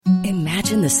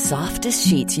Imagine the softest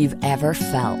sheets you've ever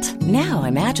felt. Now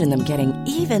imagine them getting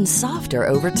even softer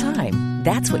over time.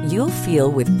 That's what you'll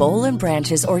feel with Boll &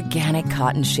 Branch's organic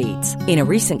cotton sheets. In a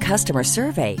recent customer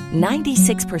survey,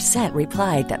 96%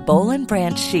 replied that Boll &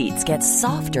 Branch sheets get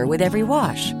softer with every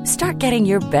wash. Start getting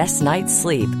your best night's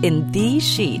sleep in these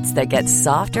sheets that get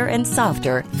softer and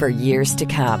softer for years to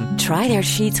come. Try their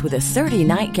sheets with a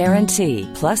 30-night guarantee.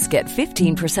 Plus, get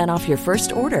 15% off your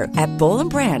first order at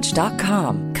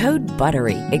bollandbranch.com. Code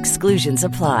BUTTERY. Exclusions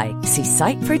apply. See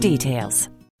site for details.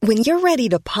 When you're ready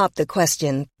to pop the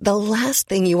question, the last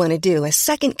thing you want to do is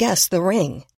second-guess the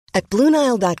ring. At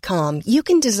BlueNile.com, you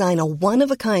can design a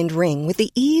one-of-a-kind ring with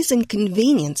the ease and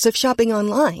convenience of shopping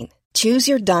online. Choose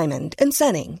your diamond and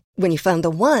setting. When you find the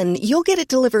one, you'll get it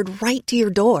delivered right to your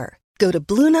door. Go to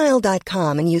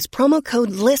BlueNile.com and use promo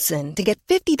code LISTEN to get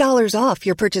 $50 off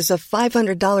your purchase of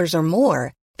 $500 or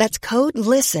more. That's code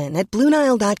LISTEN at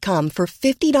BlueNile.com for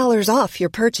 $50 off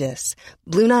your purchase.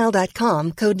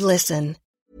 BlueNile.com, code LISTEN.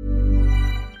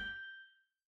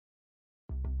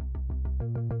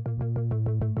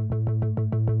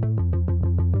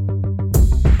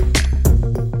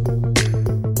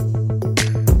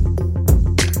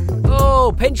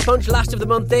 Pinch Punch, last of the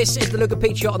month. This is the Luke and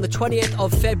Pete Show on the 20th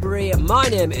of February. My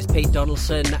name is Pete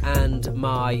Donaldson, and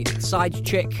my side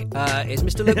chick is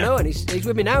Mr. Luke Noah, and he's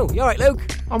with me now. You all right, Luke?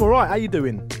 I'm all right. How you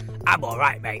doing? I'm all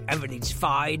right, mate. Everything's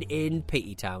fine in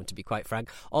Petey Town, to be quite frank.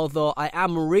 Although I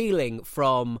am reeling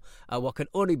from what can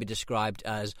only be described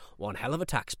as one hell of a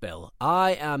tax bill.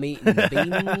 I am eating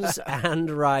beans and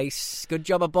rice. Good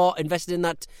job I invested in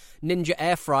that Ninja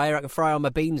air fryer I can fry all my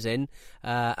beans in,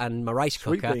 and my rice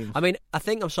Sweet cooker. beans. I mean, I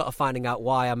think I'm sort of finding out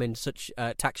why I'm in such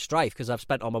tax strife, because I've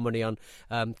spent all my money on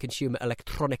consumer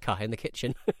electronica in the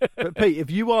kitchen. But Pete,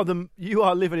 if you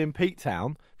are living in Pete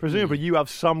Town, presumably you have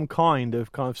some kind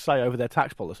of say over their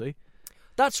tax policy.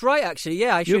 That's right, actually.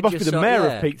 Yeah, You must be the mayor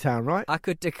of Pete Town, right? I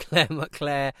could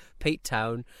declare Pete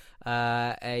Town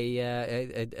a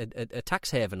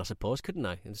tax haven, I suppose, couldn't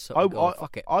I? And sort of go,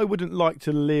 fuck it. I wouldn't like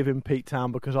to live in Pete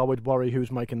Town because I would worry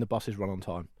who's making the buses run on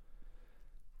time.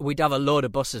 We'd have a load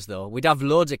of buses, though. We'd have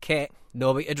loads of kit,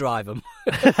 nobody to drive them.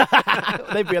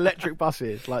 They'd be electric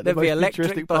buses, like the There'd be most electric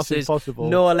futuristic buses possible.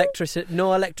 No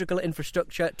electrical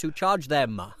infrastructure to charge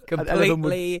them.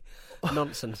 Completely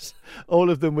nonsense. All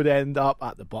of them would end up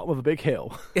at the bottom of a big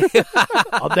hill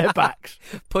on their backs.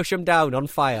 Push them down on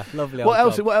fire. Lovely. What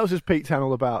else is Pete Town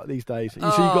all about these days? So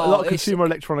you've got a lot of consumer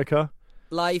electronica.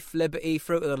 Life, liberty,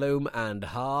 fruit of the loom, and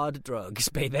hard drugs,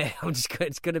 baby.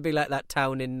 It's going to be like that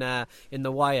town in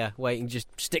The Wire, where you can just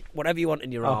stick whatever you want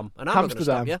in your arm, and I'm not going to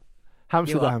stop you.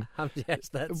 Amsterdam. Yes,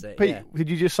 that's it. Pete, yeah. Did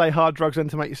you just say hard drugs then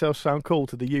to make yourself sound cool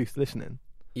to the youth listening?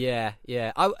 Yeah.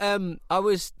 I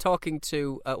was talking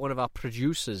to one of our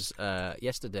producers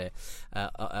yesterday,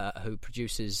 who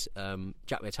produces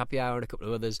Jackmate's Happy Hour and a couple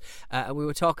of others, and we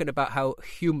were talking about how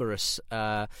humorous,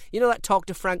 that Talk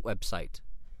to Frank website.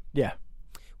 Yeah.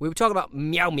 We were talking about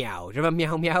Meow Meow. Do you remember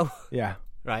Meow Meow? Yeah.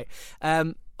 Right.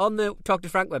 On the Talk to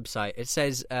Frank website, it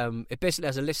says it basically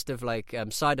has a list of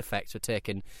side effects for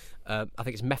taking. I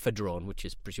think it's mephedrone, which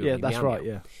is presumably that's meow, right.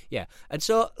 meow. Yeah. Yeah, and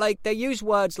so they use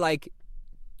words like,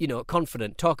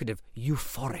 confident, talkative,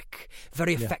 euphoric,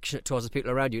 very affectionate towards the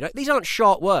people around you. Now, these aren't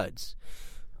short words,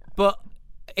 but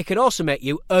it can also make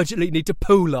you urgently need to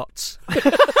poo lots.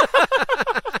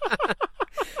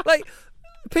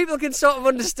 People can sort of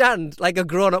understand a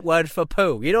grown-up word for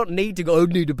poo. You don't need to go, I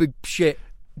need a big shit.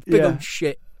 Big old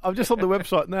shit. I'm just on the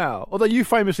website now. Although you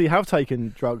famously have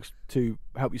taken drugs to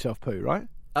help yourself poo, right?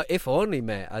 If only,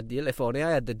 mate. If only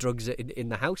I had the drugs in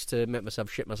the house to make myself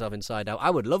shit myself inside out. I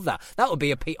would love that. That would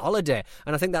be a Pete holiday.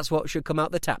 And I think that's what should come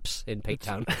out the taps in Pete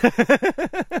Town.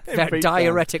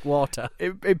 Diuretic water.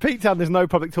 In Pete Town, there's no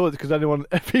public toilets because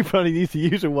people only need to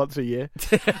use them once a year.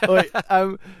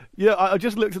 I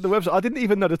just looked at the website. I didn't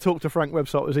even know the Talk to Frank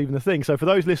website was even a thing. So for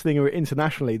those listening who are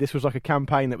internationally, this was a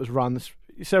campaign that was run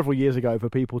several years ago for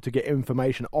people to get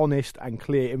information, honest and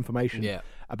clear information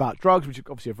about drugs, which is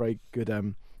obviously a very good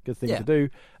thing to do.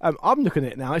 I'm looking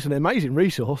at it now. It's an amazing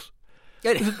resource.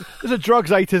 There's a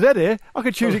drugs A to Z here. I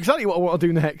could choose exactly what I want to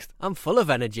do next. I'm full of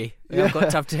energy. I've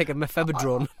got to have to take a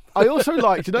mephedrone. I also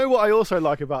like, do you know what I also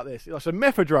like about this? So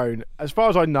mephedrone, as far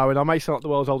as I know, and I may sound like the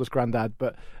world's oldest granddad,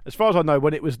 but as far as I know,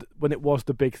 when it was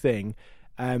the big thing,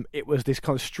 it was this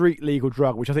kind of street legal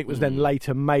drug, which I think was then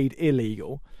later made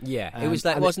illegal. Yeah, it was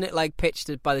wasn't it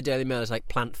pitched by the Daily Mail as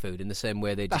plant food in the same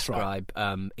way they describe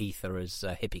ether as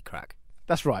hippie crack?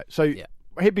 That's right. So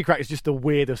hippie crack is just the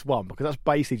weirdest one because that's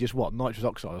basically just nitrous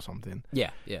oxide or something.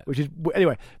 Yeah. Which is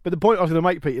anyway. But the point I was going to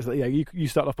make, Pete, is that you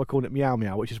started off by calling it meow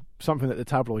meow, which is something that the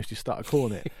tabloids just started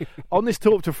calling it. On this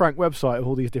Talk to Frank website of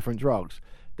all these different drugs,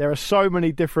 there are so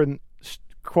many different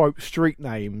quote street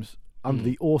names under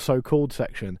the also called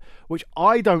section, which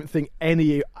I don't think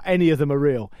any of them are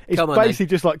real. It's basically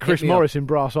just like Chris Morris in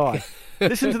Brass Eye.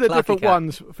 Listen to the different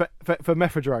ones for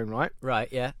methadone, right? Right,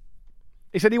 yeah.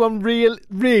 Is anyone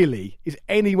really? Is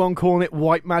anyone calling it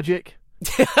white magic?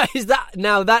 Is that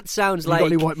now? That sounds like got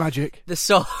any white magic. The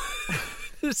sort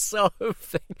of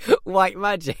thing. White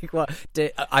magic. What?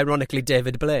 Ironically,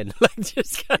 David Blaine.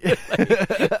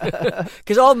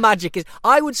 Because all magic is.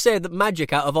 I would say that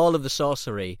magic, out of all of the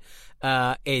sorcery,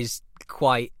 is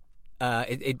quite.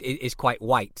 It is quite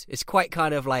white. It's quite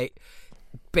kind of like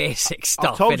basic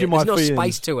stuff. I told you my There's no feelings.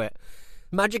 spice to it.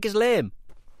 Magic is lame.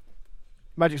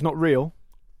 Magic's not real.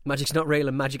 Magic's not real,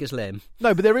 and magic is lame.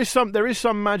 No, but there is some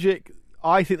magic.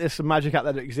 I think there's some magic out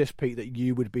there that exists, Pete, that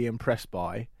you would be impressed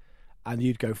by, and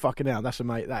you'd go, fucking hell, that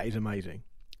is amazing.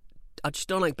 I just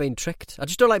don't like being tricked. I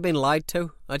just don't like being lied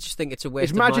to. I just think it's a waste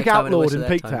It's of magic my time and a outlawed waste in of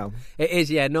their Peak time. Town. It is,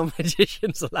 yeah. No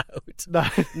magicians allowed. No.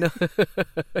 No,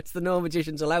 it's the No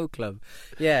Magicians Allowed Club.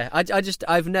 Yeah,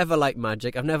 I've never liked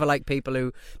magic. I've never liked people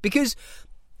who... Because,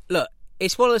 look,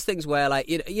 it's one of those things where, like,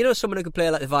 you know, someone who can play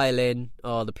like the violin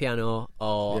or the piano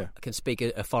or can speak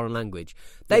a foreign language.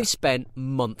 They've spent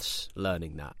months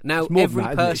learning that. Now, every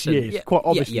person, it's years. Quite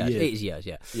obviously, years. years. It is years.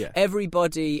 Yeah.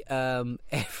 Everybody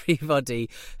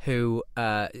who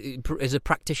is a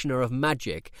practitioner of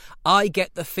magic, I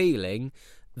get the feeling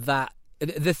that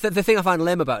the thing I find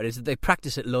lame about it is that they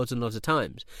practice it loads and loads of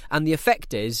times, and the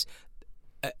effect is.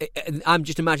 I'm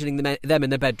just imagining them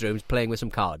in their bedrooms playing with some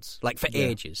cards, like for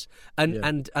ages,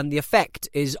 and the effect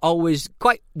is always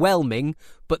quite whelming,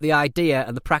 but the idea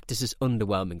and the practice is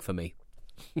underwhelming for me.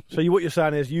 So what you're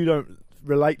saying is you don't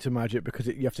relate to magic because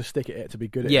you have to stick at it to be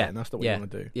good at it, and that's not what you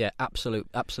want to do. Yeah,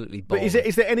 absolutely. But is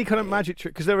there any kind of magic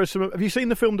trick? Because there are some. Have you seen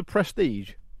the film The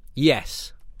Prestige?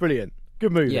 Yes. Brilliant,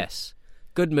 good movie. Yes,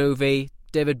 good movie.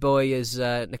 David Bowie is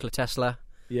Nikola Tesla.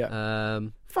 Yeah.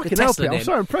 Fucking hell, Pete, I'm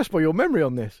so impressed by your memory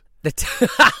on this.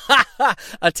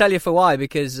 I'll tell you for why,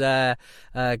 because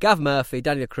Gav Murphy,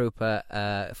 Daniel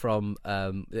Krupa from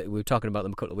we were talking about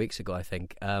them a couple of weeks ago, I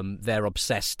think. They're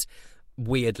obsessed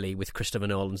weirdly with Christopher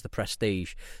Nolan's The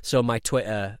Prestige, so my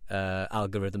Twitter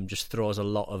algorithm just throws a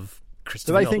lot of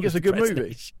Christopher Do they Nolan's think it's a good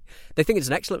movie? They think it's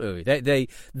an excellent movie.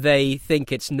 They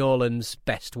think it's Nolan's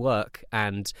best work,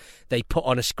 and they put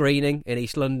on a screening in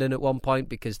East London at one point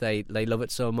because they love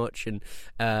it so much, and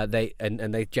they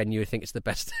genuinely think it's the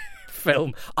best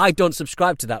film. I don't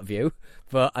subscribe to that view,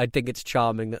 but I think it's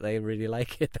charming that they really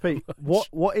like it. Pete,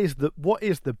 what is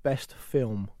the best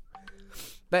film?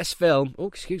 Best film? Oh,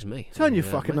 excuse me. Turn your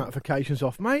fucking notifications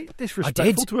off, mate.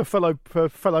 Disrespectful to a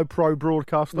fellow pro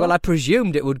broadcaster. Well, I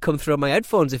presumed it would come through on my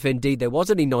headphones if indeed there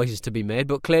was any noises to be made,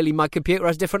 but clearly my computer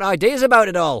has different ideas about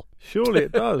it all. Surely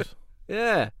it does.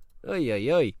 Yeah.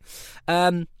 Oy.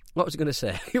 What was I going to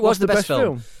say? What's the best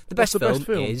film? The best film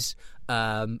is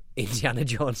Indiana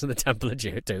Jones and the Temple of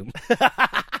Doom.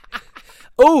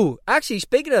 Oh, actually,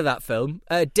 speaking of that film,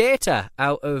 Data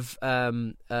out of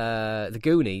the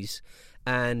Goonies.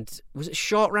 And was it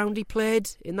Short Round he played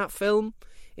in that film,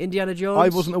 Indiana Jones? I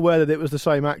wasn't aware that it was the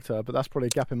same actor, but that's probably a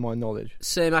gap in my knowledge.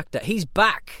 Same actor. He's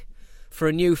back for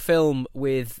a new film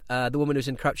with the woman who's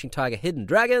in Crouching Tiger, Hidden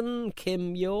Dragon,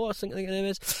 Kim Yo, I think her name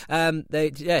is.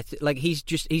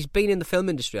 He's been in the film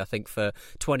industry, I think, for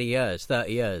 20 years,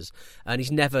 30 years, and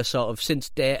he's never sort of,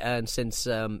 since Data and since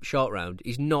Short Round,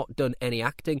 he's not done any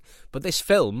acting. But this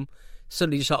film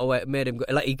suddenly just sort of made him go,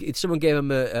 someone gave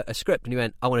him a script and he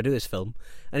went, I want to do this film,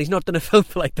 and he's not done a film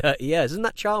for like 30 years. Isn't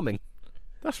that charming?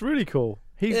 That's really cool.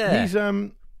 He's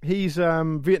Vietnamese,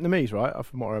 right?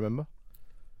 From what I remember.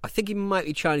 I think he might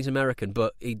be Chinese American,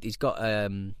 but he's got I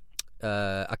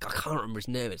can't remember his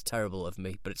name. It's terrible of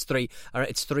me, but it's three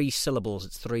syllables.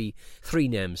 It's three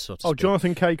names. So to speak.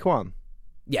 Jonathan K. Kwan.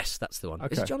 Yes, that's the one.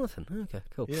 Okay. Is it Jonathan? Okay,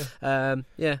 cool.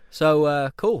 Yeah.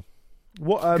 So cool.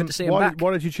 Good to see him back.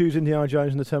 Why did you choose Indiana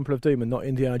Jones and the Temple of Doom and not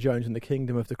Indiana Jones and the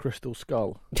Kingdom of the Crystal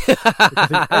Skull? Which I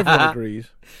think everyone agrees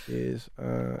is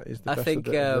the best.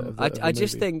 I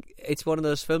just think it's one of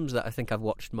those films that I think I've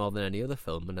watched more than any other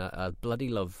film, and I bloody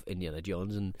love Indiana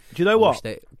Jones. And do you know what?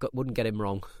 They wouldn't get him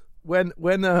wrong. When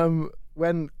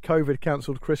COVID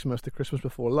cancelled Christmas to Christmas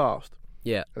before last,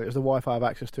 and it was the wife I have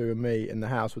access to and me in the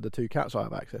house with the two cats I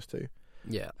have access to.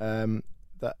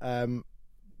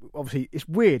 Obviously, it's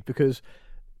weird because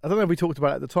I don't know if we talked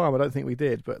about it at the time. I don't think we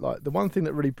did, but like the one thing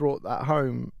that really brought that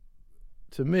home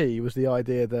to me was the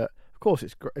idea that, of course,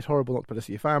 it's horrible not to be able to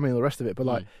see your family and all the rest of it, but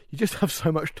like you just have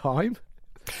so much time.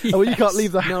 Yes. And when you can't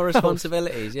leave the house, no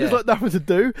responsibilities. Yeah, there's like nothing to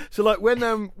do. So like when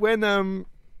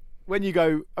you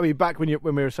go, I mean, back when we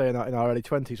were saying in our early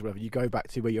 20s or whatever, you go back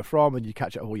to where you're from and you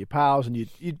catch up with all your pals and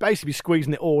you'd basically be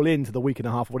squeezing it all into the week and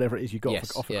a half or whatever it is you got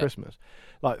off for Christmas.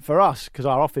 Like for us, because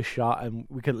our office shut and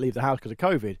we couldn't leave the house because of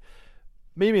COVID,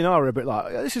 Mimi and I were a bit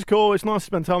like, this is cool, it's nice to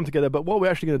spend time together, but what are we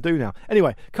actually going to do now?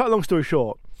 Anyway, cut a long story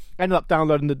short, ended up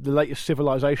downloading the latest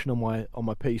Civilization on my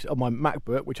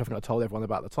MacBook, which I think I told everyone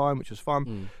about at the time, which was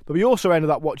fun. But we also ended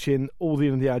up watching all the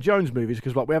Indiana Jones movies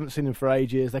because like we haven't seen them for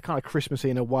ages. They're kind of Christmassy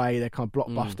in a way. They're kind of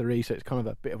blockbustery, so it's kind of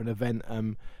a bit of an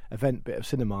event bit of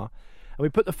cinema. And we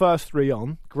put the first 3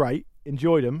 on. Great,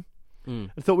 enjoyed them. I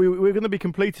thought we were going to be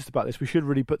completist about this. We should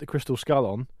really put the Crystal Skull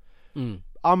on.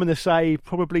 I'm going to say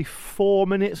probably 4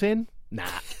 minutes in. Nah.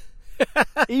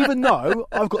 Even though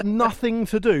I've got nothing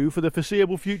to do for the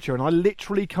foreseeable future and I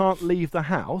literally can't leave the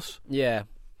house,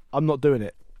 I'm not doing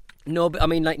it. No, but I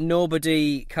mean, like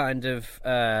nobody kind of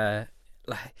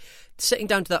like sitting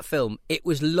down to that film. It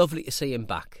was lovely to see him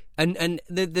back, and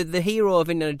the hero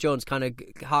of Indiana Jones kind of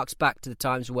harks back to the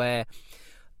times where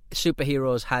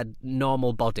superheroes had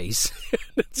normal bodies.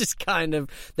 Just kind of,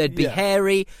 they'd be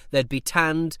hairy, they'd be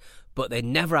tanned, but they'd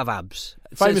never have abs.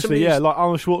 Famously, like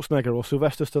Arnold Schwarzenegger or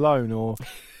Sylvester Stallone, or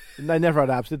they never had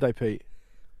abs, did they, Pete?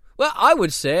 Well, I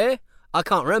would say, I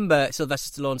can't remember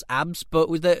Sylvester Stallone's abs, but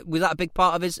was that a big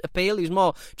part of his appeal? He was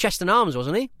more chest and arms,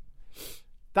 wasn't he?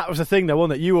 That was the thing, though,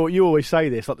 wasn't it? You always say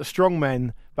this, like the strong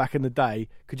men back in the day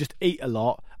could just eat a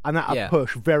lot, and that'd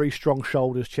push very strong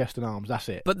shoulders, chest, and arms. That's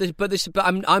it. But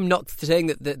I'm not saying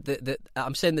that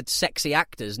I'm saying that sexy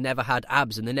actors never had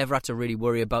abs, and they never had to really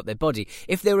worry about their body.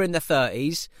 If they were in their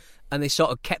 30s and they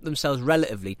sort of kept themselves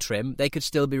relatively trim, they could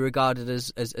still be regarded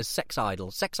as sex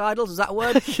idols. Sex idols, is that a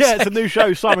word? Yeah, it's a new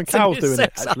show. Simon Cowell's doing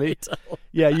it, actually. Idol.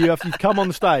 Yeah, you come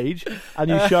on stage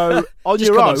and you show on just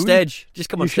your come own. On stage. Just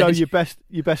come on stage. You show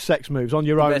your best sex moves on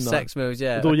your own. Best sex moves,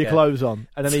 yeah. With all your clothes on,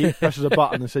 and then he presses a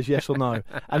button and says yes or no.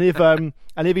 And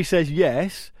if he says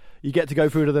yes, you get to go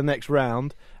through to the next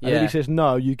round. And if he says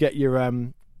no, you get your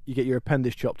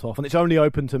appendage chopped off, and it's only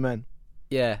open to men.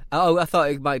 Yeah. Oh, I thought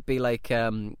it might be like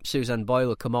Suzanne Boyle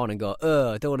would come on and go,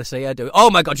 I don't want to see her do it. Oh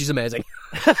my God, she's amazing.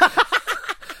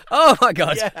 Oh my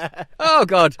God. Yeah. Oh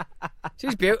God.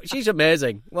 She's beautiful. She's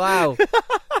amazing. Wow.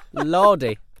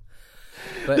 Lordy.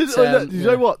 But, you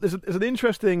know what? There's an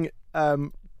interesting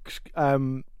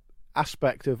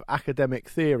aspect of academic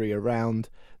theory around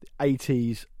the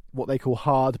 80s, what they call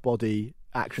hard body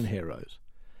action heroes.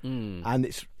 And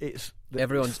it's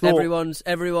everyone's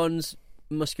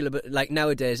muscular, but like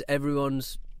nowadays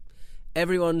everyone's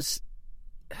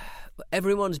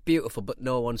beautiful but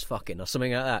no one's fucking, or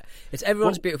something like that. It's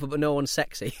everyone's beautiful but no one's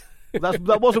sexy.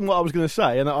 That wasn't what I was going to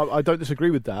say, and I don't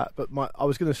disagree with that, but I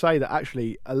was going to say that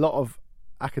actually a lot of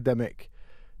academic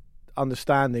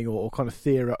understanding or kind of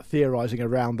theorising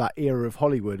around that era of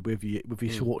Hollywood with your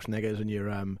Schwarzeneggers and your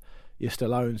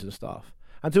Stallones and stuff,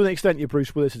 and to an extent your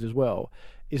Bruce Willises as well,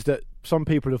 is that some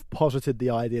people have posited the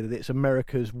idea that it's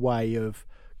America's way of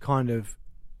kind of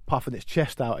puffing its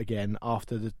chest out again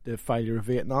after the failure of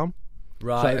Vietnam.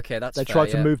 Right, so okay, that's they fair,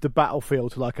 tried to move the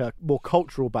battlefield to like a more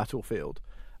cultural battlefield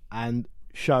and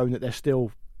shown that they're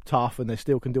still tough and they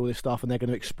still can do all this stuff, and they're going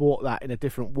to export that in a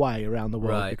different way around the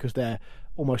world because they're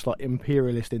almost like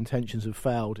imperialist intentions have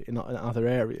failed in other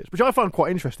areas, which I find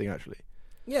quite interesting, actually.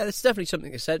 Yeah, there's definitely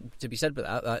something to be said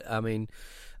about that. I mean,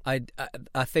 I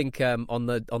think on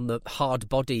the hard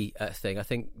body thing, I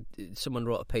think someone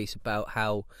wrote a piece about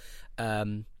how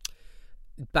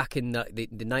back in the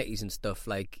 90s and stuff,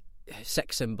 like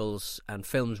sex symbols and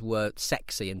films were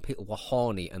sexy and people were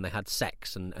horny and they had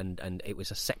sex and it was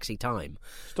a sexy time.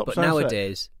 But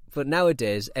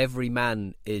nowadays every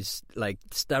man is like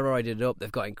steroided up.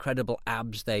 They've got incredible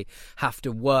abs. They have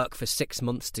to work for 6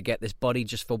 months to get this body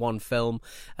just for one film.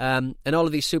 And all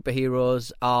of these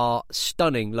superheroes are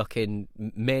stunning looking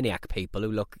maniac people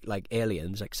who look like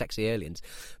aliens, like sexy aliens.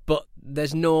 But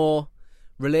there's no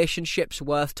relationships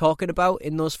worth talking about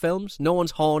in those films. No one's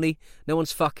horny, no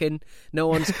one's fucking, no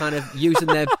one's kind of using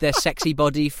their sexy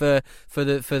body for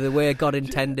the way God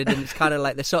intended, and it's kind of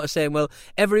like they're sort of saying, well,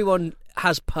 everyone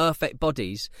has perfect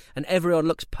bodies and everyone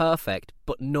looks perfect,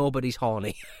 but nobody's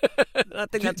horny. I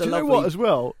think that's a lovely. Do you know what as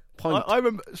well? Point. I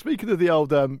remember, speaking of the old,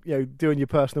 doing your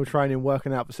personal training,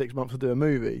 working out for 6 months to do a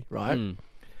movie, right?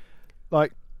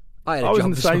 Like, I was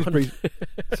in Sainsbury's.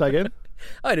 Say again.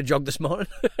 I had a jog this morning.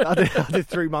 I did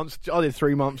 3 months. I did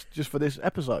 3 months just for this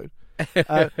episode.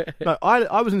 No,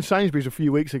 I was in Sainsbury's a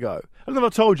few weeks ago. I don't know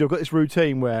if I told you, I've got this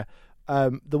routine where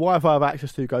the wife I have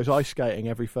access to goes ice skating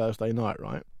every Thursday night,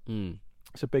 right?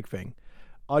 It's a big thing.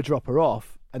 I drop her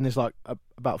off, and there's like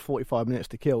about 45 minutes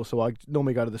to kill, so I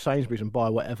normally go to the Sainsbury's and buy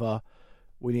whatever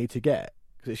we need to get,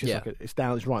 because it's just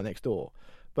it's right next door.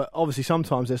 But obviously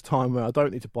sometimes there's time where I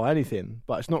don't need to buy anything,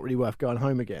 but it's not really worth going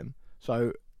home again.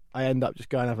 So I end up just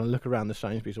going and having a look around the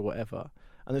Sainsbury's or whatever.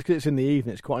 And it's because it's in the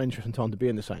evening, it's quite an interesting time to be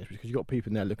in the Sainsbury's, because you've got people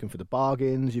in there looking for the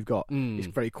bargains, it's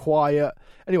very quiet.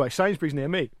 Anyway, Sainsbury's near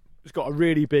me, it's got a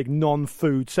really big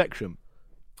non-food section,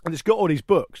 and it's got all these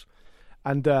books.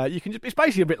 And you can it's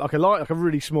basically a bit like a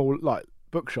really small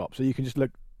bookshop, so you can just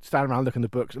stand around looking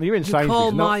at the books, and you're in Sainsbury's. You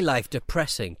call my life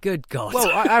depressing? Good God! Well,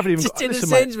 I haven't even just in the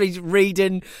Sainsbury's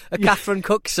reading a Catherine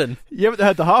Cookson. You haven't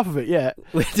heard the half of it yet.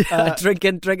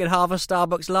 drinking half a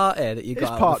Starbucks latte that you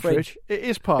got out of the fridge. It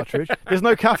is Partridge. There's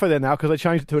no cafe there now because they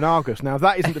changed it to an Argus. Now if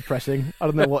that isn't depressing, I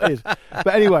don't know what is. But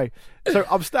anyway, so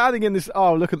I'm standing in this.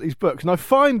 Oh, look at these books, and I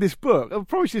find this book. I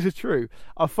promise this is true.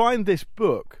 I find this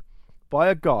book by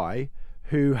a guy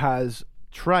who has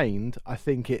trained. I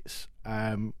think it's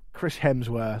Chris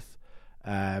Hemsworth,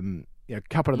 a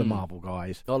couple of the Marvel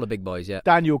guys, all the big boys, yeah.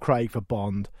 Daniel Craig for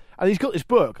Bond, and he's got this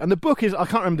book, and the book is, I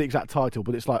can't remember the exact title,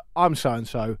 but it's like, I'm so and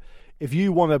so. If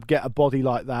you want to get a body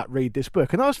like that, read this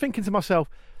book. And I was thinking to myself,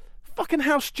 fucking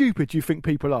how stupid do you think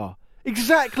people are?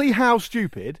 Exactly how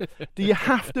stupid do you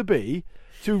have to be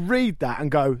to read that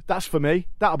and go, that's for me,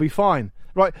 that'll be fine,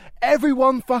 right?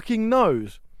 Everyone fucking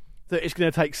knows that it's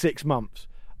going to take 6 months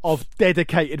of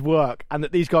dedicated work, and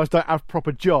that these guys don't have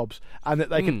proper jobs, and that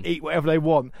they can eat whatever they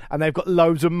want, and they've got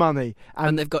loads of money,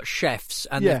 and they've got chefs,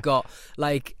 and they've got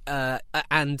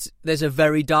and there's a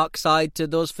very dark side to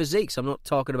those physiques. I'm not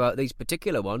talking about these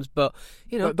particular ones, but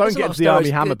don't get into the Army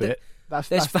Hammer bit. That's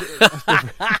different.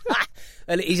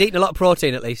 He's eating a lot of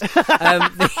protein, at least. But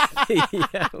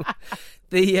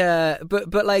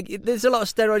there's a lot of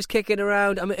steroids kicking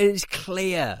around. I mean, it's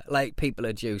clear people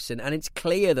are juicing, and it's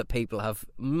clear that people have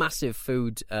massive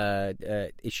food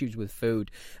issues with food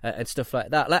and stuff like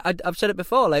that. I've said it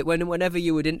before. Whenever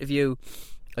you would interview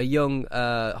a young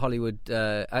Hollywood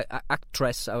female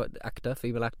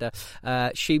actor,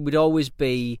 she would always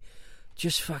be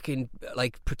just fucking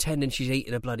pretending she's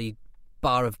eating a bloody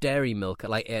bar of dairy milk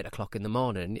at 8 o'clock in the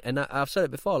morning. And I've said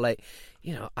it before, I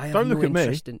have don't look no at me.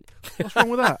 interest in... What's wrong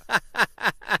with that?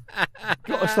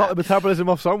 Got to start the metabolism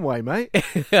off some way, mate.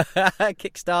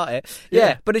 Kickstart it.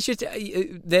 Yeah, but it's just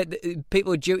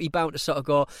people are duty bound to sort of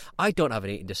go, I don't have an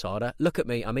eating disorder. Look at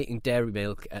me, I'm eating dairy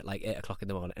milk at 8 o'clock in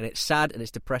the morning, and it's sad and it's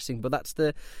depressing. But that's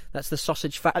the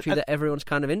sausage factory that everyone's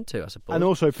kind of into, I suppose. And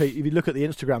also, Pete, if you look at the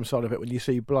Instagram side of it, when you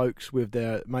see blokes with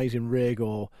their amazing rig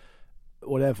or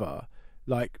whatever,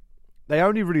 they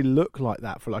only really look like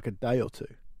that for a day or two.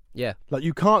 Yeah,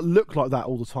 you can't look like that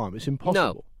all the time. It's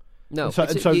impossible. No. And so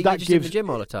that gives just in the gym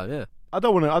all the time. Yeah. I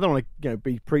don't want to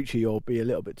be preachy or be a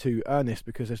little bit too earnest,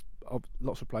 because there's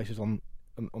lots of places on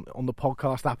the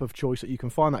podcast app of choice that you can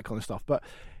find that kind of stuff. But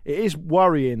it is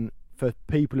worrying for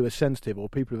people who are sensitive, or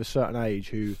people of a certain age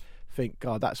who think,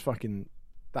 God, that's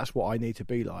what I need to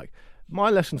be like. My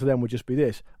lesson to them would just be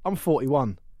this: I'm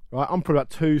 41, right? I'm probably about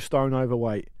 2 stone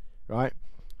overweight, right?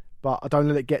 But I don't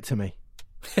let it get to me.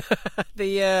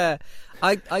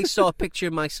 I saw a picture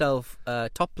of myself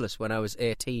topless when I was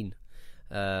 18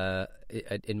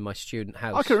 in my student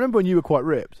house. I can remember when you were quite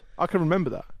ripped. I can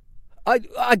remember that.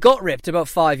 I got ripped about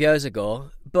 5 years ago,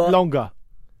 but longer.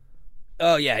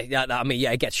 Oh yeah,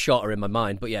 it gets shorter in my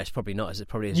mind, but yeah, it's probably not. It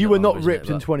probably is. You were not ripped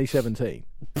in 2017.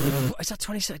 Is that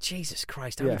 2017? Jesus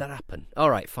Christ, how did that happen? All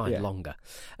right, fine, longer.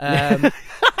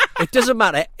 It doesn't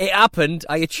matter. It happened.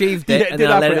 I achieved it, and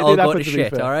then I let it all go to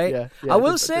shit. All right. Yeah, I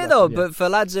will say though, but for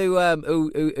lads who want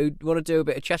to do a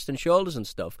bit of chest and shoulders and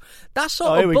stuff, that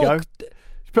sort of bulk.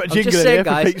 Put a jingle in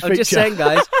here. I'm just saying,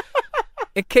 guys.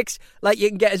 It kicks you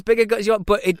can get as big a gut as you want,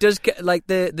 but it does get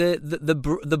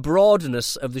the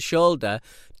broadness of the shoulder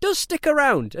does stick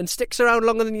around and sticks around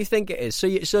longer than you think it is.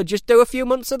 So just do a few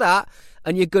months of that,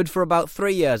 and you're good for about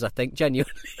 3 years, I think.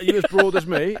 Genuinely. Are you as broad as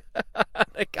me?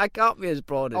 I can't be as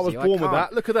broad as you. I was born with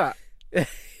that. Look at that.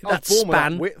 That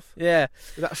span. With that width. Yeah.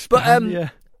 That span,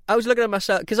 but I was looking at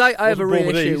myself because I have a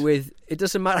real issue with it.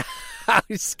 Doesn't matter how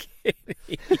skinny.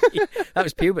 That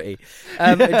was puberty.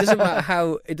 It doesn't matter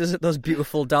how those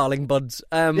beautiful darling buds.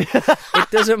 It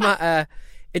doesn't matter.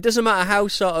 It doesn't matter how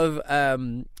sort of.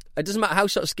 It doesn't matter how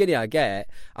sort of skinny I get.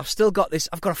 I've still got this.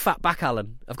 I've got a fat back,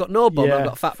 Alan. I've got no bum. I've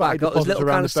got a fat back. I've got this little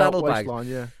kind of saddlebag.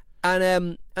 Yeah.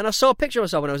 And I saw a picture of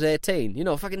myself when I was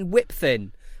 18. Fucking whip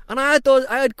thin. And I had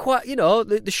quite,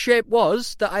 the shape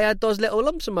was that I had those little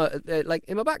lumps in my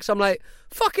back. So I'm like,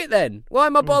 fuck it then. Why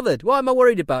am I bothered? Why am I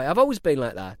worried about it? I've always been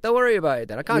like that. Don't worry about it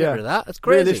then. I can't get rid of that. That's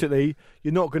crazy. Realistically,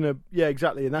 you're not going to,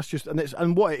 exactly. And that's just,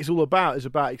 and what it's all about is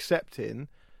about accepting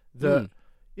that,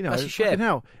 that's your shape.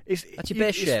 Hell, That's your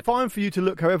best shape. It's fine for you to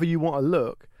look however you want to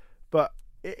look, but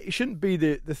it shouldn't be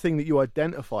the thing that you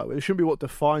identify with. It shouldn't be what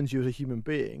defines you as a human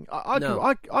being.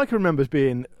 I can remember as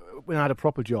being, when I had a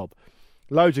proper job,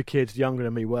 loads of kids younger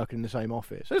than me working in the same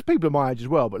office. There's people of my age as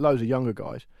well, but loads of younger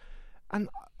guys. And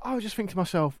I would just think to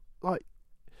myself, like,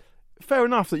 fair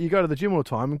enough that you go to the gym all the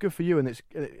time, and good for you, and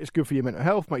it's good for your mental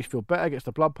health, makes you feel better, gets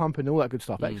the blood pumping, all that good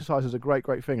stuff. Exercise is a great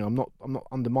thing. I'm not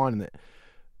undermining it.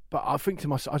 But I just think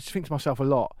to myself a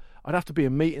lot, I'd have to be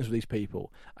in meetings with these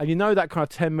people. And that kind of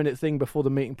 10-minute thing before the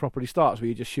meeting properly starts where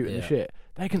you're just shooting the shit.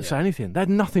 They couldn't say anything. They had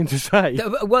nothing to say.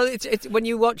 Well, it's when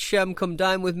you watch Come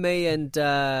Down With Me and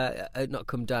not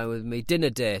Come Down With Me, Dinner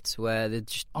Date, where they're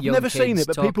just I've young never kids seen it,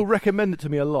 but talking. people recommend it to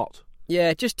me a lot.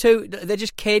 Yeah, they're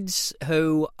just kids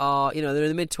who are, they're in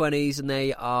the mid-20s and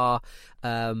they are,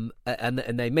 and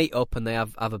they meet up and they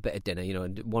have a bit of dinner,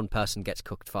 and one person gets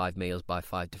cooked 5 meals by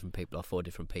 5 different people or 4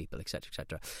 different people, etc.,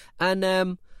 etc.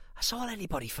 And that's all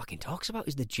anybody fucking talks about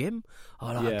is the gym.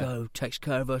 I like a girl who takes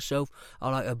care of herself.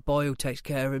 I like a boy who takes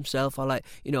care of himself. I like,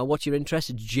 what's your interest?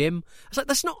 It's gym. It's like,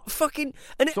 that's not fucking...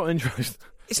 It's not interest.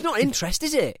 It's not interest,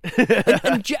 is it?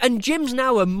 and gyms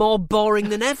now are more boring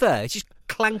than ever. It's just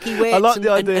clanky weights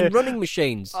and running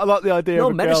machines. I like the idea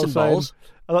of a girl saying,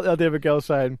 I like the idea of a girl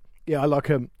saying, I like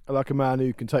a man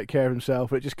who can take care of himself,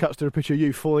 but it just cuts to a picture of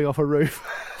you falling off a roof.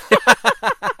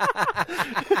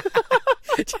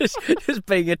 just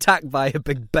being attacked by a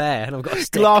big bear, and I've got a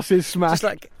stick. Glasses smashed.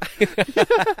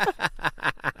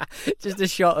 Just a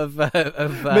shot of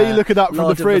me looking up from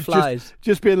Lord the fridge, the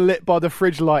just being lit by the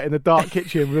fridge light in the dark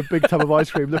kitchen with a big tub of ice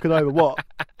cream, looking over what.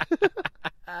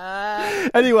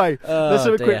 Anyway, let's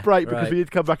have a quick break because we need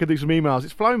to come back and do some emails.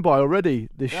 It's flown by already,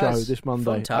 this show, this Monday.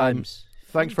 Fun times.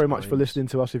 Thanks very much for listening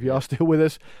to us if you are still with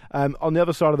us. On the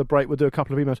other side of the break, we'll do a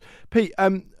couple of emails. Pete,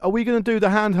 are we going to do the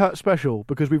hand hurt special?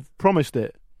 Because we've promised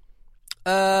it.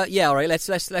 Yeah, all right.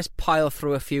 Let's pile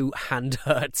through a few hand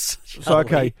hurts. So,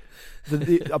 okay.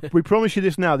 We promise you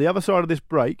this now. The other side of this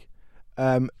break,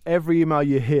 every email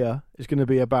you hear is going to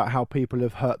be about how people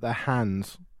have hurt their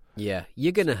hands. Yeah,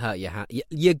 you're gonna hurt your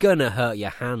You're gonna hurt your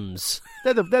hands.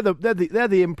 They're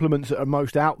the implements that are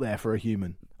most out there for a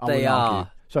human. They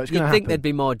are. So it's going to happen. You'd think they'd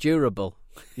be more durable.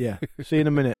 Yeah. See you in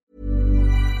a minute.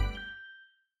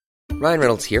 Ryan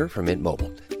Reynolds here from Mint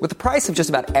Mobile. With the price of just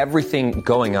about everything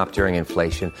going up during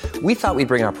inflation, we thought we'd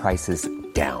bring our prices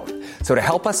down. So to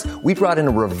help us, we brought in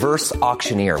a reverse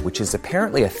auctioneer, which is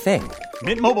apparently a thing.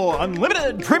 Mint Mobile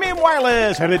Unlimited Premium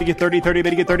Wireless. How to get 30, 30, bit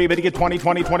to get 30, bit to get 20,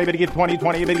 20, 20, bit to get 20,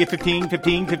 20, bit to get 15,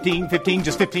 15, 15, 15,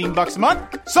 just $15 a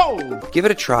month? Sold! Give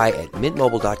it a try at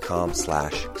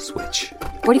mintmobile.com/switch.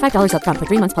 $45 up front for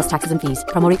 3 months plus taxes and fees.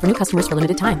 Promo rate for new customers for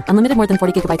limited time. Unlimited more than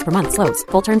 40 gigabytes per month. Slows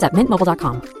full terms at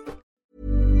mintmobile.com.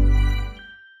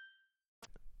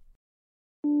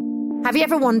 Have you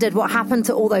ever wondered what happened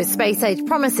to all those space-age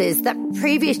promises that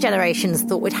previous generations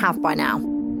thought we'd have by now?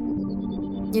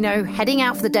 Heading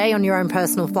out for the day on your own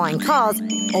personal flying cars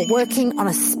or working on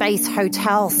a space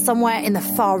hotel somewhere in the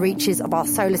far reaches of our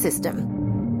solar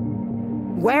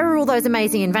system. Where are all those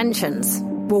amazing inventions?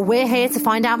 Well, we're here to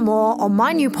find out more on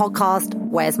my new podcast,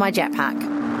 Where's My Jetpack?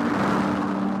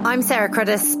 I'm Sarah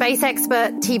Cruddas, space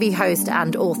expert, TV host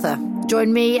and author.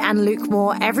 Join me and Luke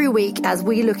Moore every week as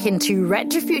we look into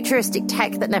retrofuturistic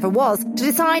tech that never was to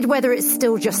decide whether it's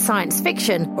still just science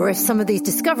fiction or if some of these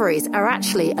discoveries are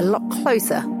actually a lot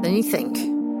closer than you think.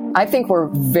 I think we're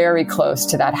very close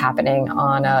to that happening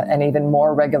on an even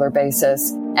more regular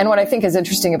basis. And what I think is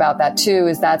interesting about that, too,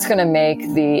 is that's going to make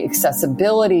the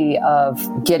accessibility of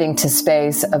getting to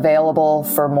space available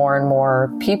for more and more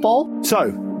people.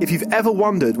 So, if you've ever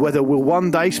wondered whether we'll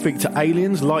one day speak to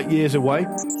aliens light years away,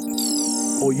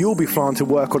 or you'll be flying to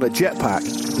work on a jetpack,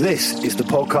 this is the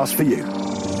podcast for you.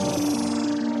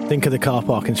 Think of the car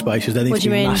parking spaces. They need to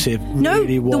be massive,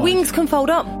 really wide. The wings can fold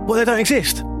up. Well, they don't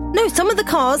exist. No, some of the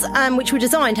cars which were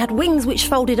designed had wings which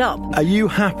folded up. Are you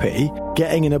happy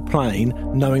getting in a plane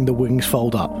knowing the wings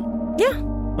fold up? Yeah.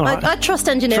 Right. I trust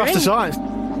engineering. Trust the science.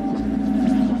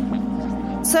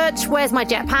 Search Where's My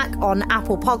Jetpack on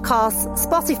Apple Podcasts,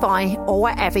 Spotify, or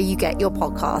wherever you get your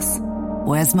podcasts.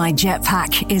 Where's My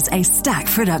Jetpack is a Stack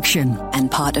production and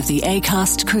part of the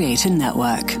Acast Creator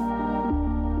Network.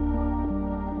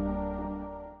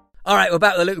 All right, we're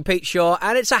back with the Luke and Pete show,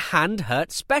 and it's a hand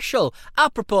hurt special.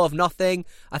 Apropos of nothing,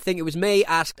 I think it was me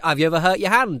asked, have you ever hurt your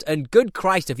hand? And good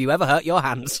Christ, have you ever hurt your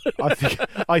hands?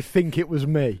 I think it was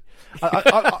me.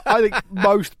 I think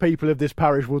most people of this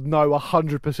parish would know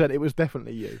 100% it was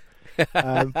definitely you.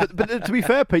 But to be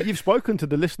fair, Pete, you've spoken to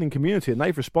the listening community and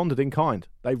they've responded in kind.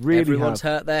 They really Everyone's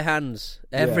have. hurt their hands.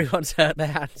 Everyone's hurt their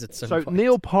hands at some point. So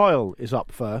Neil Pyle is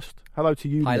up first. Hello to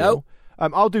you, Hello.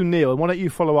 Neil. I'll do Neil, and why don't you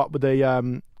follow up with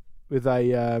a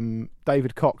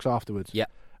David Cox afterwards? Yeah.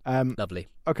 Lovely.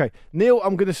 Okay, Neil,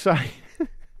 I'm going to say.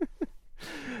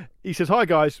 He says, "Hi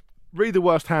guys, read the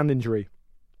worst hand injury.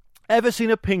 Ever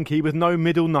seen a pinky with no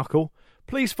middle knuckle?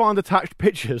 Please find attached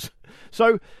pictures."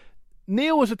 So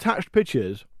Neil has attached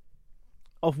pictures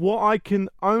of what I can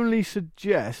only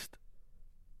suggest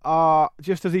are,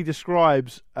 just as he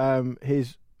describes the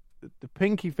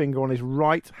pinky finger on his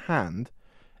right hand.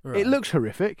 Right. It looks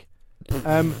horrific.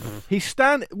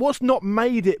 What's not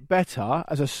made it better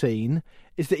as a scene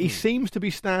is that he seems to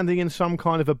be standing in some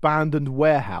kind of abandoned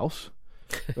warehouse,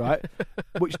 right?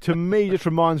 Which to me just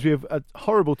reminds me of a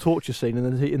horrible torture scene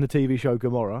in the TV show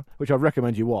Gomorrah, which I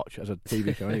recommend you watch as a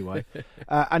TV show anyway.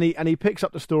 And he picks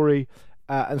up the story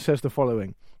and says the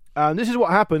following. This is what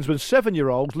happens when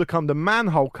 7-year-olds look under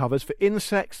manhole covers for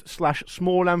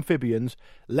insects/small amphibians.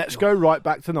 Let's go right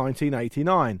back to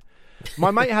 1989.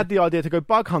 My mate had the idea to go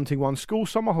bug hunting one school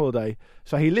summer holiday,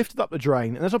 so he lifted up the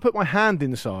drain, and as I put my hand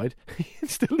inside, he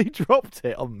instantly dropped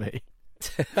it on me,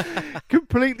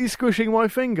 completely squishing my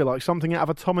finger like something out of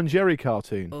a Tom and Jerry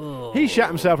cartoon. Oh. He shat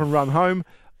himself and run home.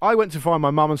 I went to find my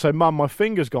mum and say, "Mum, my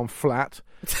finger's gone flat,"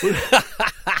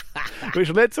 which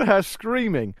led to her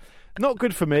screaming. Not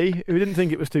good for me, who didn't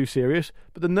think it was too serious,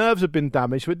 but the nerves had been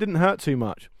damaged, so it didn't hurt too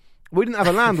much. We didn't have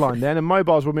a landline then, and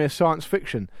mobiles were mere science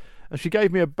fiction. And she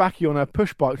gave me a baccy on her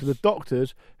push bike to the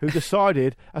doctors, who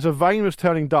decided, as a vein was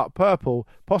turning dark purple,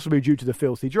 possibly due to the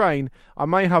filthy drain, I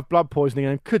may have blood poisoning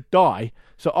and could die,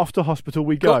 so off to hospital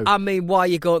we go. I mean, why are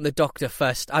you going to the doctor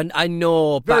first? I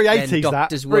know back very then 80s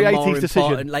doctors that. were Very more 80s decision.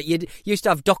 important. Like, you used to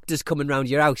have doctors coming round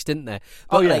your house, didn't they?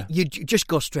 But yeah. like, you just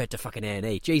go straight to fucking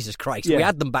A&E. Jesus Christ, Yeah. we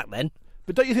had them back then.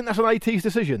 But don't you think that's an 80s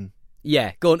decision?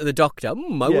 Yeah, going to the doctor. I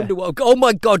wonder what. Oh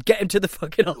my God, get him to the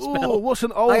fucking hospital. Oh, what's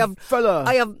an old fella?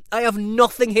 I have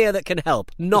nothing here that can help.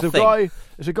 Nothing.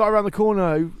 There's a guy around the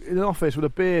corner in an office with a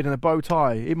beard and a bow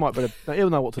tie.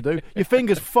 He'll know what to do. Your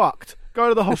finger's fucked. Go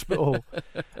to the hospital.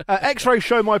 X-rays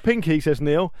show my pinky, says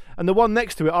Neil, and the one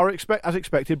next to it are, as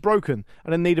expected, broken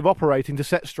and in need of operating to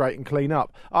set straight and clean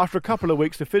up. After a couple of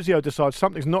weeks, the physio decides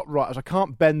something's not right as I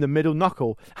can't bend the middle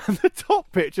knuckle, and the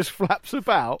top bit just flaps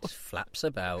about.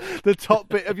 The top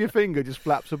bit of your finger just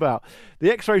flaps about.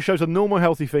 The X-ray shows a normal,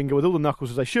 healthy finger with all the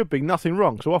knuckles as they should be, nothing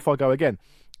wrong, so off I go again.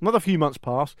 Another few months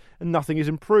pass and nothing is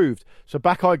improved. So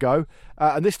back I go,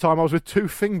 and this time I was with 2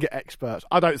 finger experts.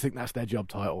 I don't think that's their job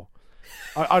title.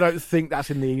 I don't think that's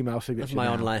in the email signature. That's my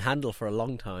online handle for a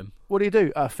long time. What do you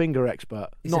do? A finger expert.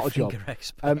 He's not a job. finger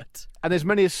expert. And as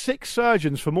many as 6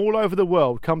 surgeons from all over the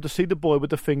world come to see the boy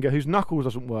with the finger whose knuckles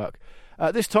doesn't work.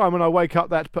 This time when I wake up,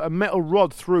 they had to put a metal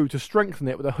rod through to strengthen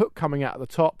it with a hook coming out of the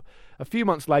top. A few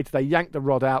months later, they yank the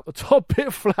rod out. The top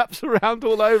bit flaps around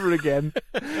all over again.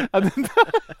 And then...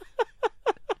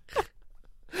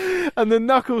 And the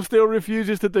knuckle still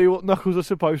refuses to do what knuckles are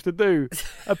supposed to do.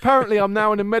 Apparently, I'm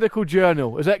now in a medical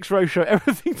journal as X-rays show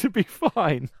everything to be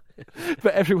fine.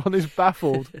 But everyone is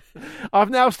baffled. I've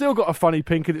now still got a funny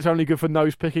pink and it's only good for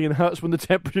nose picking and hurts when the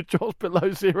temperature drops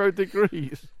below 0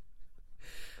 degrees.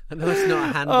 I know it's not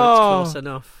a hand, but it's close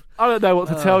enough. I don't know what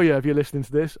to tell you if you're listening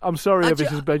to this. I'm sorry if this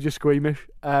has made you squeamish.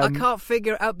 I can't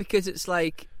figure it out because it's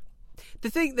like... The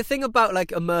thing about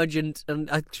like emergent, and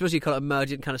I suppose you call it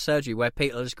emergent kind of surgery, where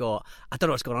people just go, I don't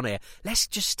know what's going on here. Let's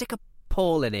just stick a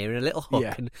pole in here and a little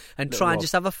hook and try and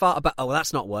just have a fart about. Oh, well,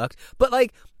 that's not worked. But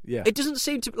like, it doesn't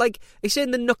seem to like. He's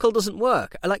saying the knuckle doesn't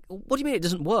work. Like, what do you mean it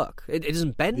doesn't work? It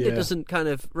doesn't bend. It doesn't kind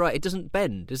of it doesn't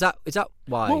bend. Is that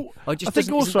why? Well, or it just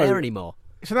isn't there anymore?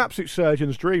 It's an absolute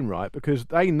surgeon's dream, right? Because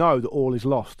they know that all is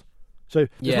lost, so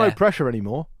there's no pressure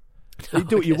anymore. You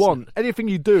do what you want. Anything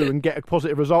you do and get a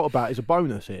positive result about is a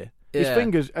bonus here. His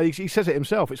fingers, he says it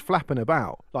himself, it's flapping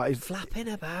about. Flapping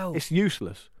about. It's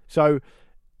useless. So,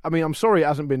 I mean, I'm sorry it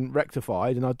hasn't been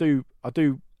rectified, and I do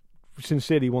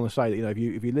sincerely want to say that, you know, if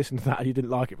you listen to that and you didn't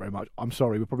like it very much, I'm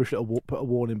sorry. We probably should have put a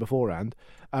warning beforehand.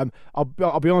 I'll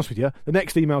be honest with you. The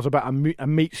next email's about a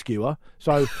meat skewer.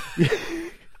 So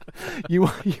You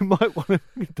might want to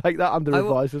take that under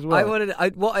advice as well.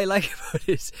 What I like about it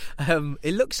is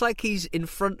it looks like he's in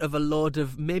front of a load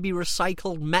of maybe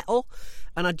recycled metal,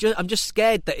 and I'm just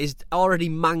scared that his already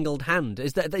mangled hand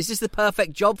is this the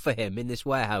perfect job for him in this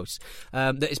warehouse?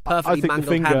 That his perfectly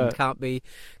mangled hand can't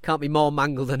be more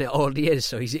mangled than it already is.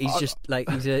 So he's just like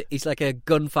he's like a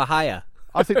gun for hire.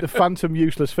 I think the phantom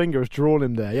useless finger has drawn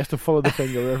him there. He has to follow the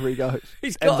finger wherever he goes.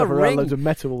 He's got a ring. Around loads of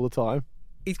metal all the time.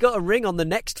 He's got a ring on the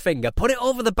next finger. Put it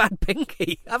over the bad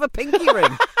pinky. Have a pinky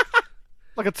ring.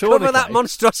 Like a tourniquet. Cover that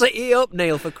monstrosity up,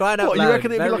 Neil, for crying out loud. You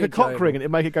reckon it'd be like a cock ring and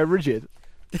it'd make it go rigid?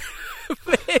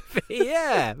 Maybe,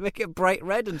 yeah. Make it bright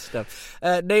red and stuff.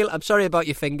 Neil, I'm sorry about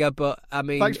your finger, but I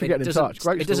mean... Thanks for getting in touch. Great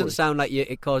story. It doesn't sound like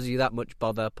it causes you that much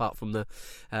bother, apart from the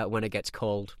when it gets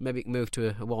cold. Maybe you can move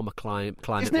to a warmer climate.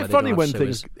 Isn't it funny when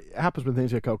things happens when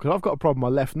things get cold? Because I've got a problem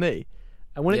with my left knee.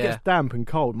 And when it gets damp and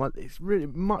cold, it's really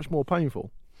much more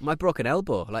painful. My broken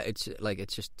elbow, it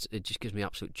just gives me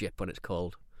absolute jip when it's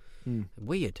cold.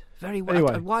 Weird, very weird.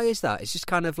 Anyway. Why is that? It's just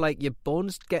kind of like your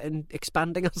bones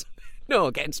expanding or something. No,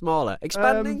 getting smaller,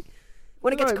 expanding.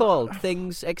 When it gets cold,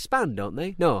 things expand, don't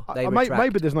they? No, they retract.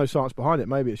 Maybe there's no science behind it.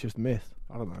 Maybe it's just a myth.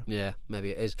 I don't know. Yeah,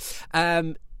 maybe it is.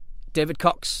 David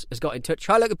Cox has got in touch.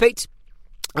 Hi, look at Pete.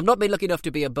 I've not been lucky enough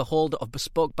to be a beholder of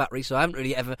bespoke batteries, so I haven't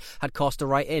really ever had cause to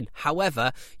write in.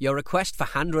 However, your request for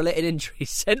hand-related injuries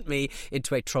sent me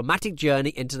into a traumatic journey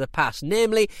into the past,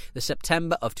 namely the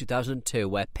September of 2002,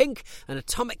 where Pink and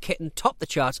Atomic Kitten topped the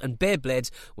charts and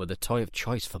Beyblades were the toy of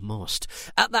choice for most.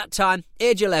 At that time,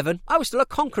 age 11, I was still a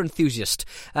Conquer enthusiast,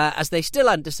 as they still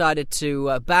hadn't decided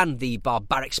to ban the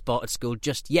barbaric sport at school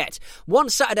just yet. One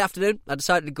Saturday afternoon, I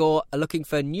decided to go looking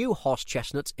for new horse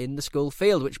chestnuts in the school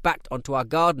field, which backed onto our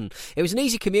garden. It was an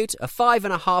easy commute, a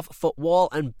 5.5 foot wall,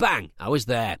 and bang, I was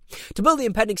there. To build the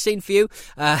impending scene for you,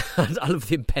 I love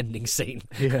the impending scene.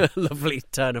 Yeah. Lovely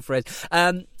turn of phrase.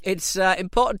 It's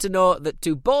important to know that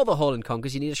to bore the hole in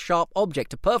conkers, you need a sharp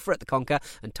object to perforate the conker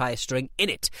and tie a string in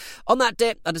it. On that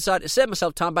day, I decided to save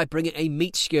myself time by bringing a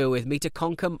meat skewer with me to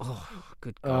conker. Oh,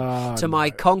 good God. To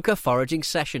my conker foraging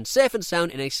session. Safe and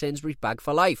sound in a Sainsbury's bag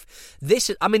for life.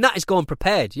 That is going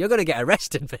prepared. You're going to get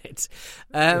arrested, mate.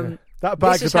 That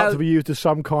bag's about to be used as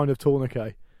some kind of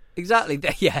tourniquet. Exactly,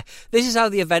 yeah. This is how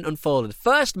the event unfolded.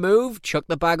 First move, chuck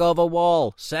the bag over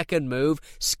wall. Second move,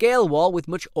 scale wall with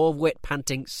much overweight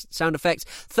panting sound effects.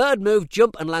 Third move,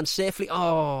 jump and land safely.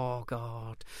 Oh,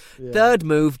 God. Yeah. Third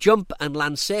move, jump and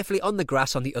land safely on the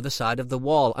grass on the other side of the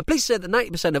wall. I'm pleased to say that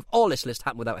 90% of all this list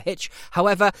happened without a hitch.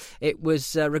 However, it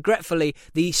was regretfully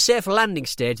the safe landing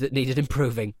stage that needed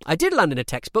improving. I did land in a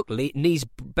textbook, knees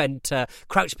bent,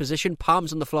 crouch position,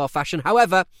 palms on the floor fashion.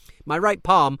 However, my right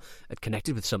palm had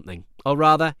connected with something, or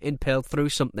rather, impaled through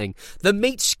something. The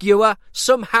meat skewer,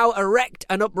 somehow erect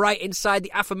and upright inside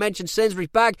the aforementioned Sainsbury's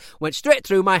bag, went straight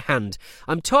through my hand.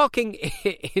 I'm talking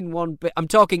in one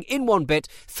bit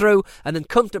through and then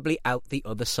comfortably out the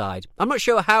other side. I'm not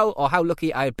sure how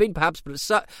lucky I had been, perhaps, but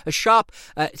a sharp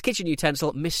kitchen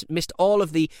utensil missed all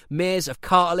of the maze of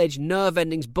cartilage, nerve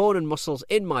endings, bone and muscles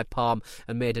in my palm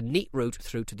and made a neat route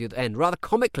through to the other end. Rather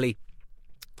comically,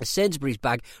 the Sainsbury's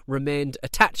bag remained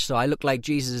attached, so I looked like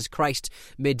Jesus Christ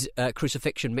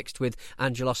mid-crucifixion mixed with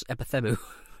Angelos Epithemu.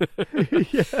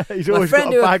 Yeah, he's always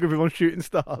got a bag with him on shooting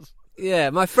stars.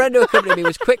 Yeah, my friend who accompanied me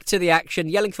was quick to the action,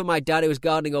 yelling for my dad who was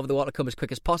gardening over the water to come as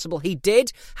quick as possible. He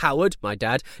did. Howard, my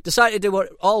dad, decided to do what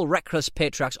all reckless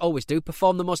patriarchs always do,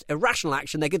 perform the most irrational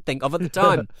action they could think of at the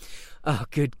time. Oh,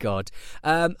 good God.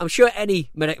 I'm sure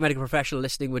any medical professional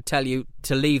listening would tell you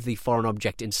to leave the foreign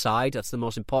object inside. That's the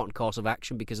most important course of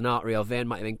action because an artery or vein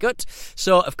might have been cut.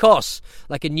 So, of course,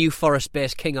 like a New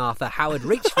Forest-based King Arthur, Howard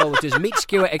reached forward to his meat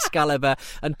skewer Excalibur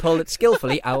and pulled it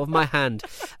skillfully out of my hand.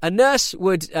 A nurse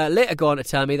would later go on to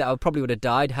tell me that I probably would have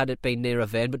died had it been near a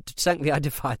vein, but thankfully I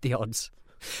defied the odds.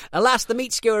 Alas, the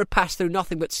meat skewer passed through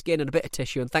nothing but skin and a bit of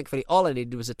tissue, and thankfully all I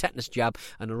needed was a tetanus jab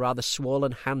and a rather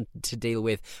swollen hand to deal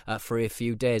with for a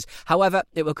few days. However,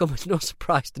 it will come as no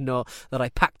surprise to know that I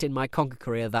packed in my conquer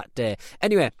career that day.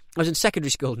 Anyway, I was in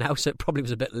secondary school now, so it probably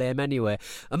was a bit lame anyway.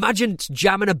 Imagine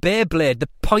jamming a Beyblade, the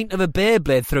point of a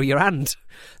Beyblade through your hand.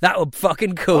 That would be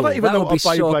fucking cool. I don't even know what a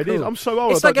Beyblade is. I'm so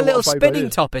old. It's like a little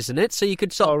spinning top, isn't it? So you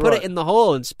could sort of put it in the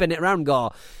hole and spin it around and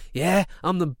go, yeah,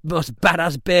 I'm the most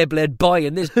badass Beyblade boy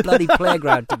in this bloody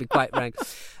playground, to be quite frank.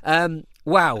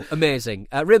 Wow, amazing.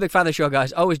 Real big fan of the show,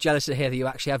 guys. Always jealous to hear that you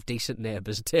actually have decent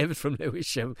neighbours. David from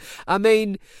Lewisham. I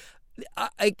mean,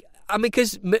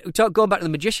 because going back to the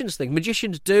magicians thing,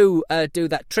 magicians do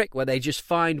that trick where they just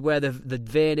find where the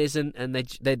vein isn't and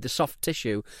they the soft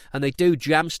tissue, and they do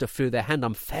jam stuff through their hand.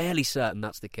 I'm fairly certain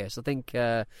that's the case. I think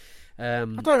I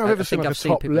don't know if I've ever seen like a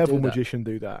top-level magician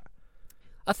do that.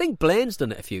 I think Blaine's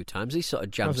done it a few times. He sort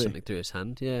of jammed something through his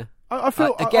hand, yeah. I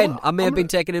feel I may have been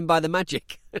taken in by the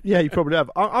magic. Yeah, you probably have.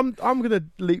 I'm going to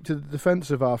leap to the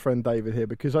defence of our friend David here,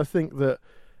 because I think that,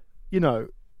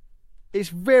 it's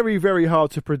very, very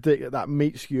hard to predict that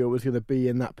meat skewer was going to be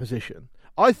in that position.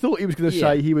 I thought he was going to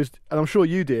say he was, and I'm sure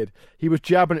you did, he was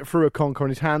jabbing it through a conker and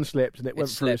his hand slipped and it went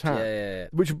through his hand. Yeah.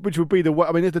 Which would be the way.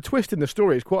 I mean, the twist in the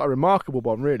story is quite a remarkable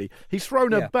one, really. He's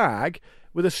thrown a bag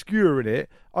with a skewer in it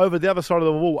over the other side of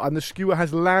the wall, and the skewer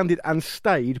has landed and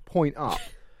stayed point up.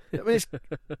 I mean, it's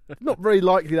not very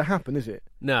likely to happen, is it?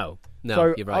 No,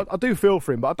 so you're right. I do feel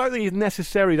for him, but I don't think he's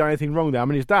necessarily done anything wrong there. I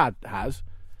mean, his dad has.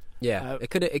 Yeah, it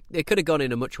could have gone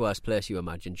in a much worse place, you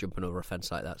imagine, jumping over a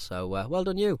fence like that. So, well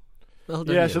done you. Well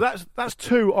done you. So that's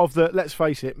two of the, let's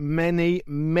face it, many,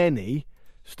 many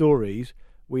stories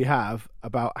we have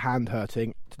about hand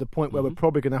hurting, to the point where we're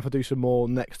probably going to have to do some more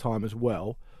next time as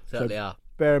well. Certainly are.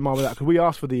 Bear in mind with that, because we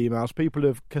asked for the emails. People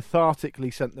have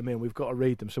cathartically sent them in. We've got to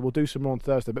read them, so we'll do some more on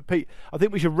Thursday. But Pete, I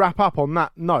think we should wrap up on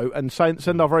that note and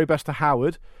send our very best to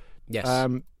Howard. Yes.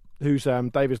 Who's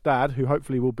David's dad, who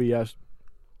hopefully will be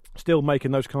still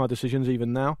making those kind of decisions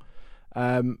even now.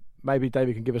 Maybe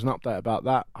David can give us an update about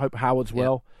that. I hope Howard's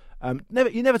well. You're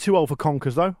never too old for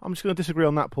conkers, though. I'm just going to disagree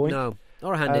on that point. No,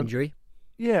 or a hand injury.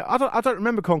 Yeah, I don't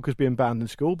remember conkers being banned in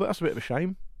school, but that's a bit of a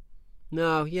shame.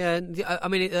 No, yeah. I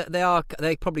mean,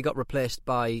 they probably got replaced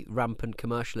by rampant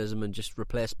commercialism and just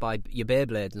replaced by your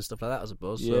Beyblades and stuff like that, I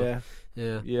suppose. So,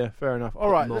 yeah, fair enough. All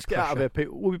right, let's get out of here,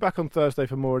 Pete. We'll be back on Thursday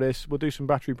for more of this. We'll do some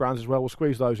battery brands as well. We'll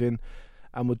squeeze those in,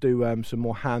 and we'll do some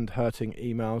more hand-hurting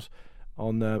emails.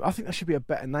 I think there should be a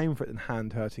better name for it than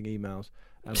hand-hurting emails,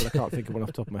 but I can't think of one off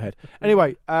the top of my head.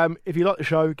 Anyway, if you like the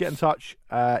show, get in touch.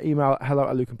 Email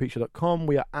hello@lukeandpeteshow.com.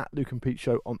 We are at Luke and Pete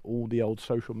Show on all the old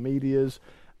social medias.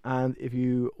 And if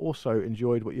you also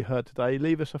enjoyed what you heard today,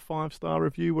 leave us a 5-star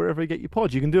review wherever you get your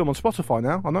pods. You can do them on Spotify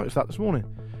now. I noticed that this morning.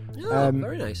 Oh,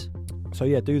 very nice. So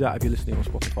yeah, do that if you're listening on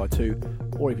Spotify too,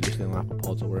 or if you're listening on Apple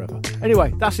Pods or wherever.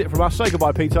 Anyway, that's it from us. Say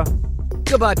goodbye, Peter.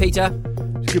 Goodbye, Peter.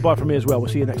 It's goodbye from me as well.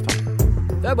 We'll see you next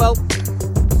time. Farewell.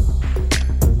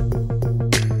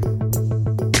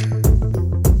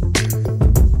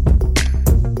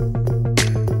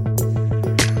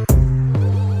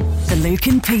 The Luke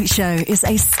and Pete Show is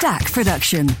a Stack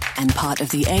production and part of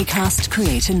the Acast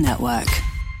Creator Network.